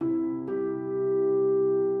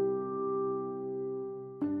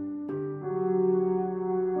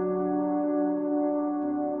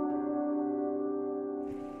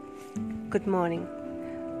Good morning.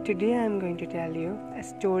 Today I am going to tell you a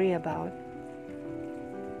story about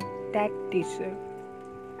that teacher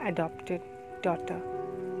adopted daughter.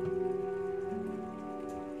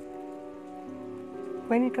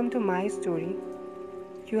 When it comes to my story,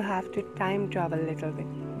 you have to time travel a little bit.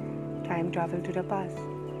 Time travel to the past.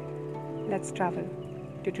 Let's travel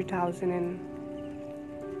to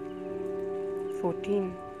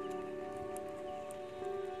 2014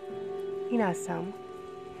 in Assam.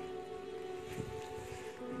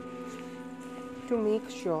 To make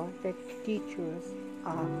sure that teachers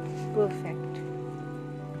are perfect,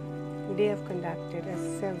 they have conducted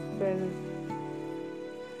several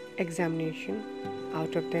examinations.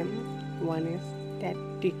 Out of them, one is that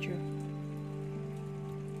teacher.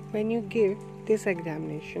 When you give this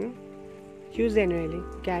examination, you generally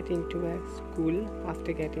get into a school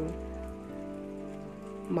after getting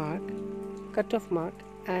cut-off mark,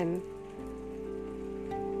 and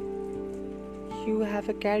you have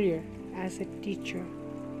a career as a teacher.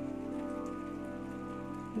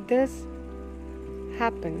 This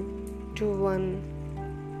happened to one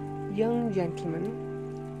young gentleman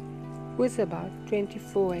who is about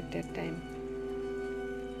 24 at that time,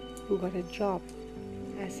 who got a job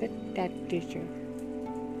as a TET teacher.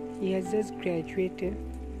 He has just graduated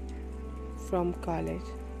from college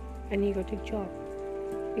and he got a job.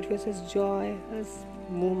 It was a joyous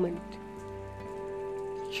moment,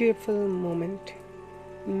 cheerful moment,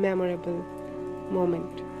 memorable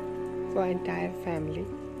moment for entire family.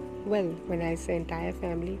 Well, when I say entire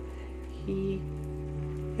family,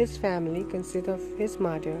 his family consists of his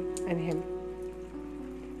mother and him.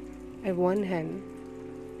 At one hand,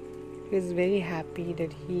 he is very happy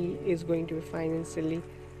that he is going to be financially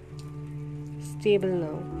stable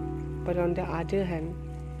now, but on the other hand,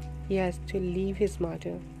 he has to leave his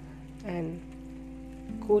mother and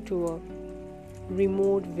go to a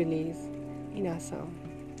remote village in Assam.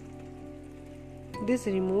 This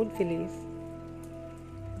remote village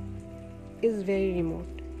is very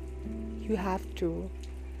remote. You have to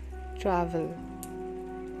travel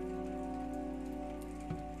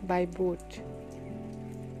by boat.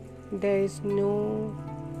 There is no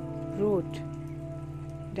road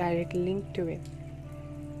direct link to it.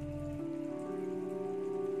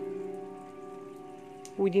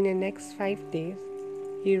 Within the next 5 days,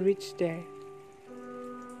 he reached there.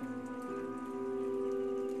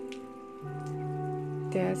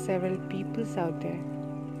 There are several peoples out there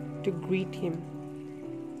to greet him,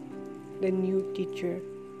 the new teacher.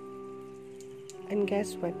 And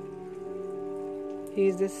guess what? He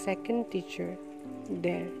is the second teacher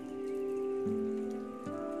there.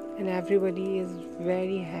 And everybody is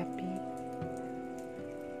very happy.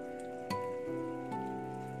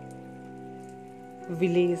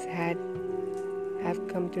 Village have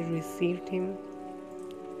come to receive him.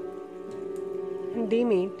 And they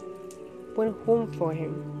made one home for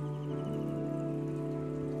him.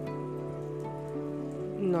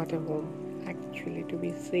 Not a home, actually, to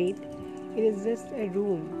be said. It is just a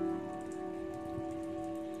room.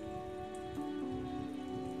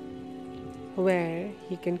 Where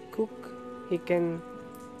he can cook, he can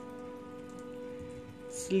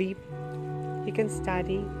sleep, he can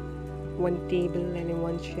study, one table and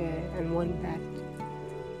one chair and one bed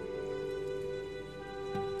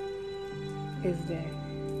is there.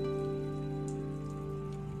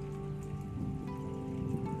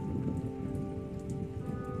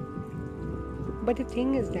 But the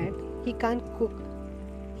thing is that he can't cook.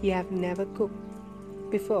 He have never cooked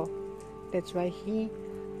before. That's why he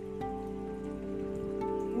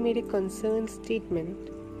made a concerned statement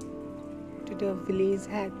to the village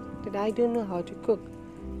head that I don't know how to cook.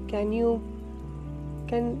 Can you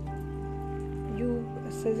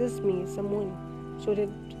suggest me someone so that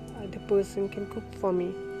the person can cook for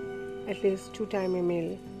me at least 2 times a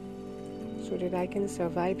meal so that I can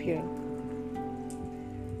survive here?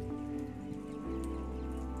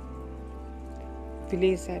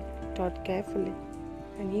 Village head thought carefully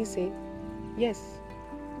and he said, yes,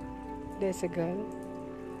 there's a girl.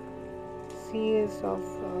 She is of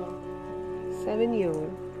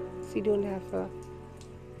 7-year-old. She don't have a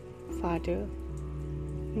father,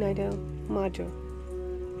 neither mother.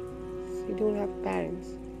 She don't have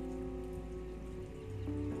parents.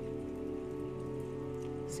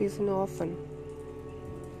 She's an orphan.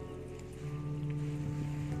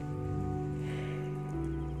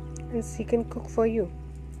 And she can cook for you.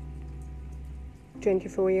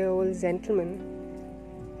 24-year-old gentleman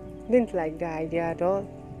didn't like the idea at all,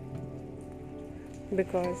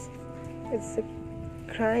 because it's a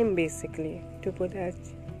crime basically to put a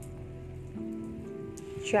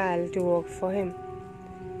child to work for him.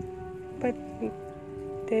 But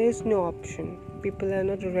there is no option. People are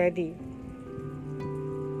not ready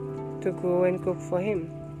to go and cook for him.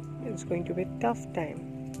 It's going to be a tough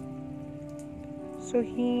time. So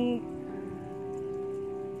he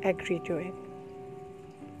agreed to it.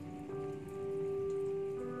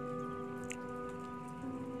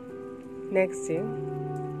 Next day,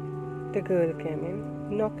 the girl came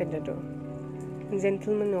in, knocked at the door. The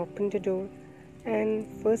gentleman opened the door, and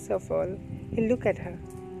first of all, he looked at her.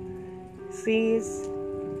 She is,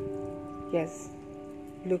 yes,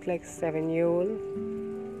 look like 7-year-old.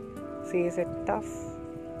 She is a tough.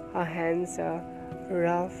 Her hands are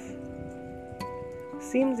rough.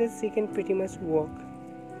 Seems that she can pretty much walk.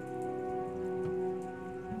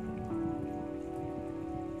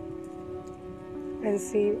 And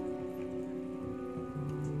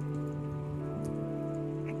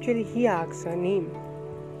actually he asks her name.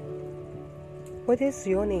 What is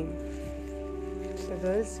your name? The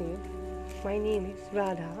girl said, my name is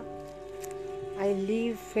Radha. I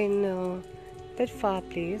live in that far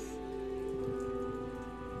place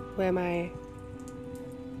where my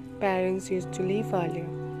parents used to live earlier.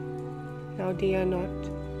 Now they are not.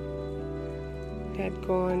 They had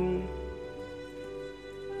gone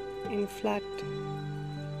in flat.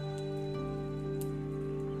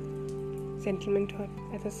 Gentleman thought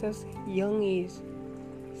at such young age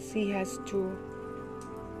she has to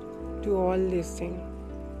do all these things,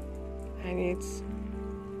 and it's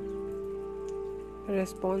a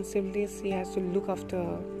responsibility she has to look after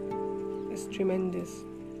her. It's tremendous.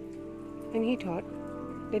 And he thought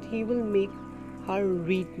that he will make her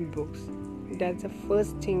read books. That's the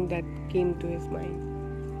first thing that came to his mind.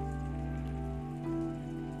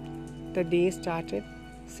 The day started.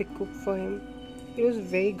 She cooked for him. It was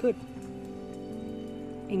very good.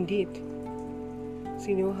 Indeed,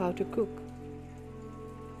 she knew how to cook.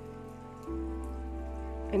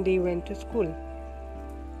 And they went to school.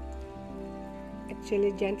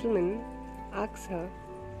 Actually, a gentleman asked her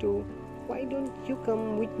to, why don't you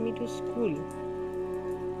come with me to school?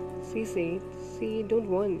 She said she don't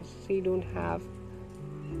want, she don't have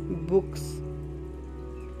books.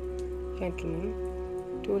 Gentleman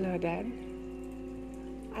told her that,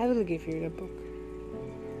 I will give you the book.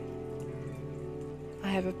 I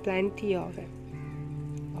have a plenty of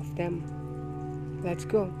them. Let's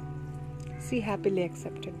go. She happily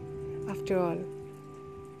accepted. After all,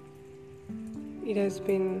 it has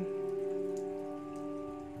been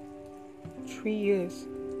 3 years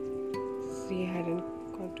she hadn't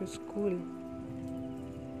gone to school.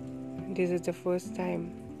 This is the first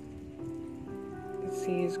time that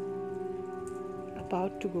she is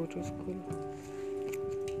about to go to school.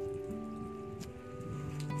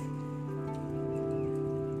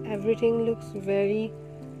 Everything looks very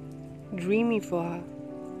dreamy for her,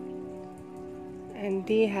 and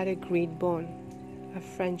they had a great bond, a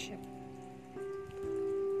friendship.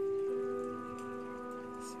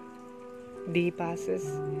 Day passes,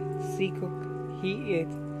 she cook, he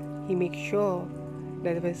eat, he makes sure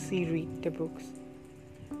that she read the books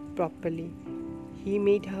properly. He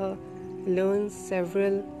made her learn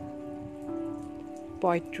several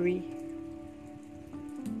poetry,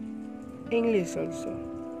 English also.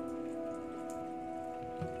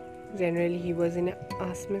 Generally, he was an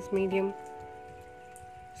Assamese medium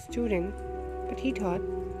student, but he thought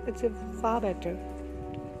it's far better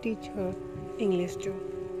to teach her English too,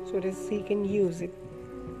 so that she can use it.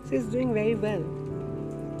 She is doing very well.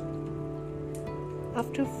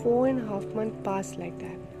 After 4.5 months passed like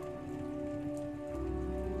that,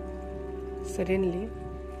 suddenly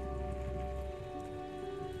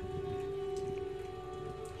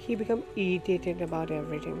he became irritated about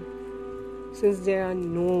everything. Since there are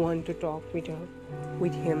no one to talk with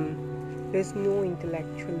him, there is no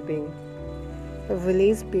intellectual being. The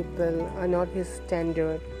village people are not his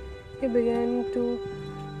standard. He began to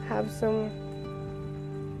have some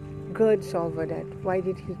grudge over that. Why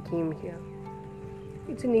did he came here?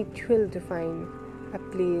 It's unusual to find a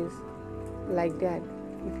place like that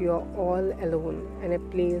if you are all alone, and a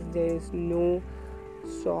place there is no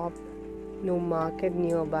shop, no market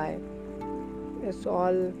nearby. That's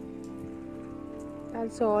all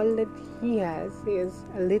that he has is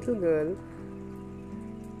a little girl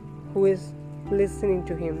who is listening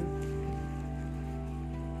to him.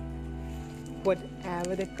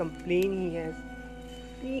 Whatever the complaint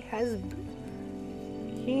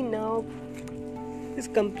he now is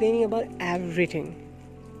complaining about everything.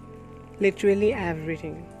 Literally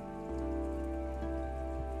everything.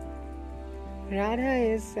 Radha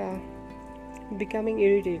is becoming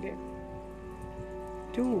irritated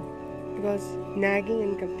too, because nagging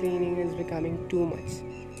and complaining is becoming too much.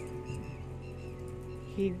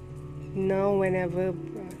 He Now whenever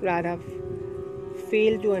Radha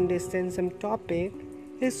failed to understand some topic,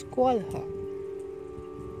 he scold her.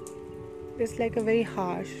 It's like a very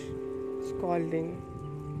harsh scolding.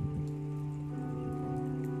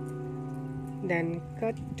 Then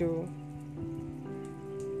cut to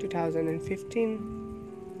 2015.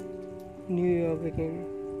 New Year began.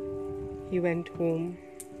 He went home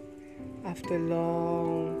after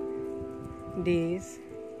long days,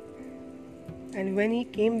 and when he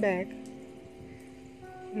came back,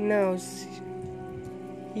 now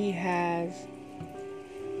he has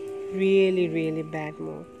really bad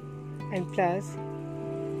mood, and plus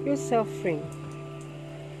he was suffering.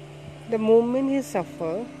 The moment he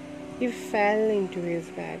suffered, he fell into his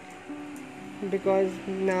bed because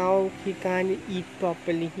now he can't eat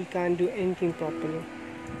properly, he can't do anything properly.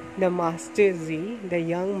 The Master Z, the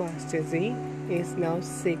young Master Z, is now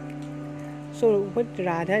sick. So what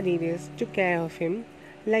Radha did is took care of him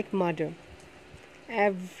like mother.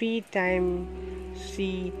 Every time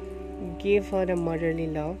she gave her the motherly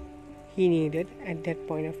love he needed at that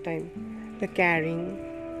point of time. The caring,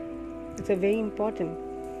 it's a very important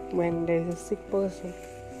when there is a sick person.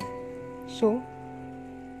 So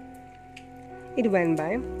it went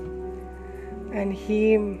by and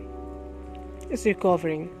he is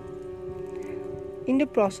recovering. In the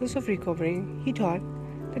process of recovering, he thought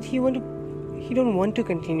that he don't want to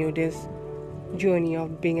continue this journey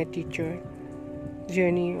of being a teacher,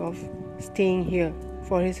 journey of staying here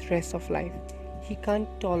for his rest of life. He can't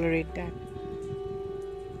tolerate that.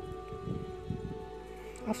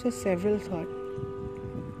 After several thoughts,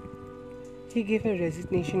 he gave a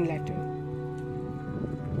resignation letter.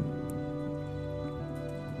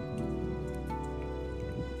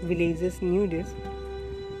 Villagers knew this.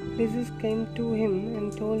 Villagers came to him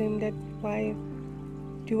and told him that why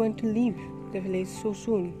do you want to leave the village so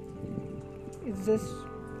soon? It's just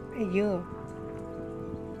a year.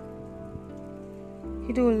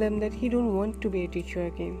 He told them that he don't want to be a teacher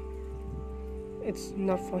again. It's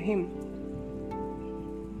not for him.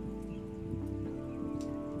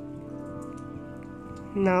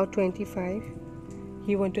 Now 25,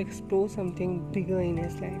 he want to explore something bigger in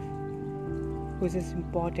his life, which is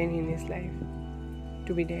important in his life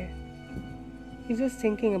to be there. He's just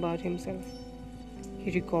thinking about himself. He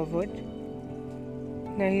recovered.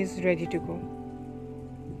 Now he's ready to go.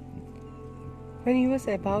 When he was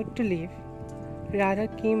about to leave, Radha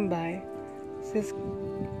came by. Says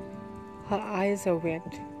her eyes are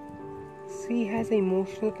wet. She has an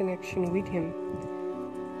emotional connection with him.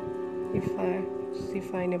 She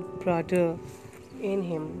find a brother in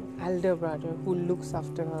him, elder brother who looks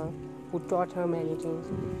after her, who taught her many things.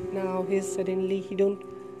 Now he's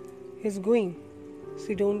going.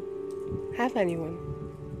 She don't have anyone.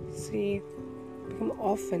 She become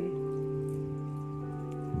orphan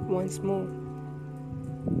once more.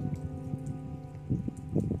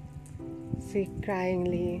 She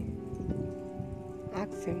cryingly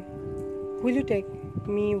asks him, "Will you take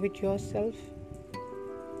me with yourself?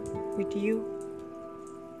 With you?"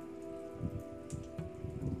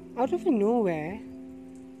 Out of nowhere,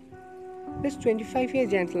 this 25-year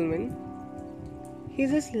gentleman, he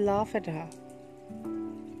just laughed at her.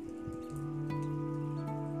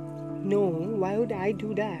 No, why would I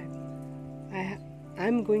do that?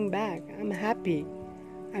 I'm going back. I'm happy.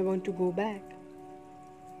 I want to go back.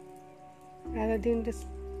 Rather than just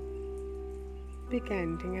speak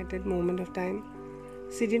anything at that moment of time,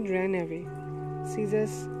 she didn't run away. She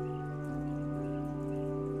just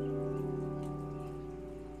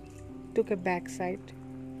took a backside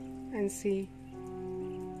and she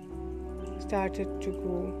started to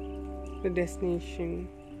go the destination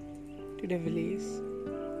to the village,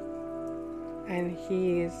 and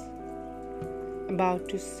he is about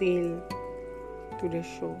to sail to the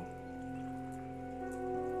shore.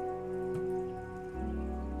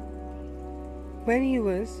 When he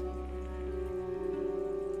was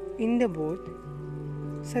in the boat,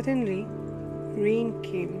 suddenly rain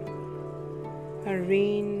came. A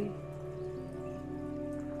rain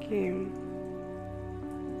came.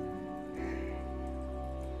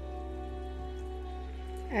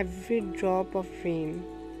 Every drop of rain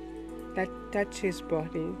that touched his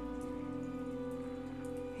body,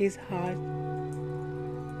 his heart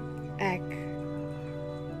ached.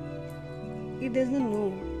 He doesn't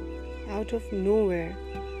know, out of nowhere,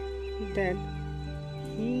 that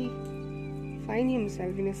he find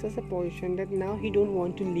himself in such a position that now he don't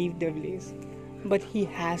want to leave the village, but he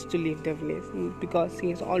has to leave the village because he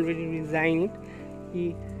has already resigned it.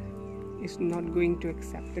 He is not going to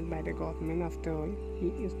accept it by the government. After all, he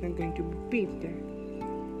is not going to be paid there.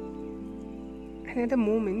 And at the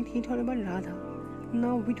moment he thought about Radha.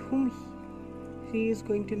 now with whom he is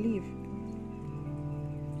going to live.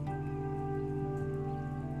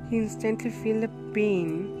 He instantly feels the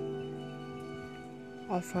pain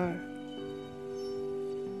of her.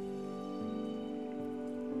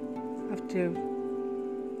 After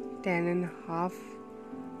 10.5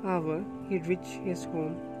 hours, he reached his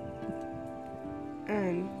home,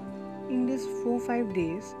 and in this 4-5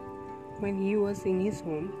 days, when he was in his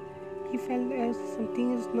home, he felt as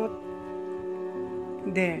something is not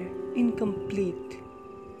there, incomplete.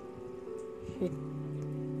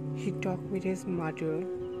 He talked with his mother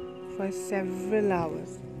for several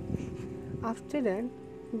hours. After that,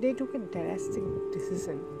 they took a drastic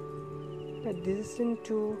decision. A decision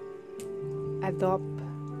to adopt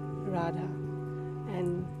Radha,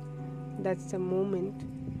 and that's the moment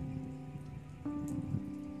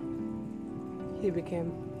he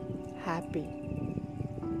became happy.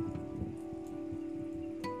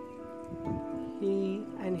 He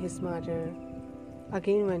and his mother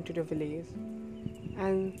again went to the village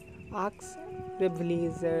and asked the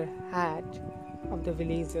villager head of the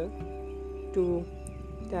villager to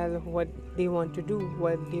tell what they want to do,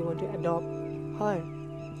 what they want to adopt her.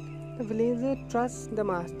 The villager trusts the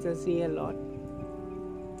Master Ji a lot,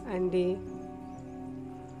 and they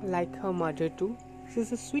like her mother too.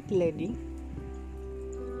 She's a sweet lady,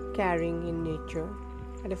 caring in nature.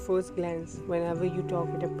 At a first glance, whenever you talk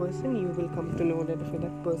with a person, you will come to know that if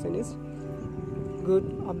that person is good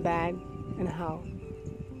or bad and how.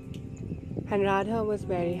 And Radha was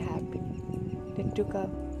very happy. They took up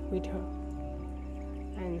with her,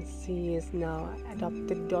 and she is now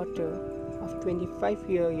adopted daughter of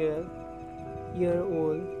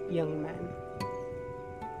 25-year-old young man.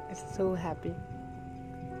 It's so happy.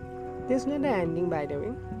 This is not the ending, by the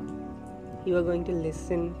way. You are going to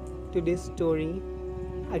listen to this story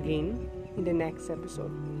again in the next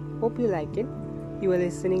episode. Hope you like it. You are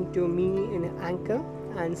listening to me in Anchor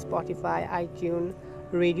and Spotify, iTunes,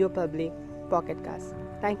 Radio Public, Pocket Cast.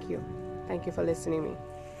 Thank you for listening to me.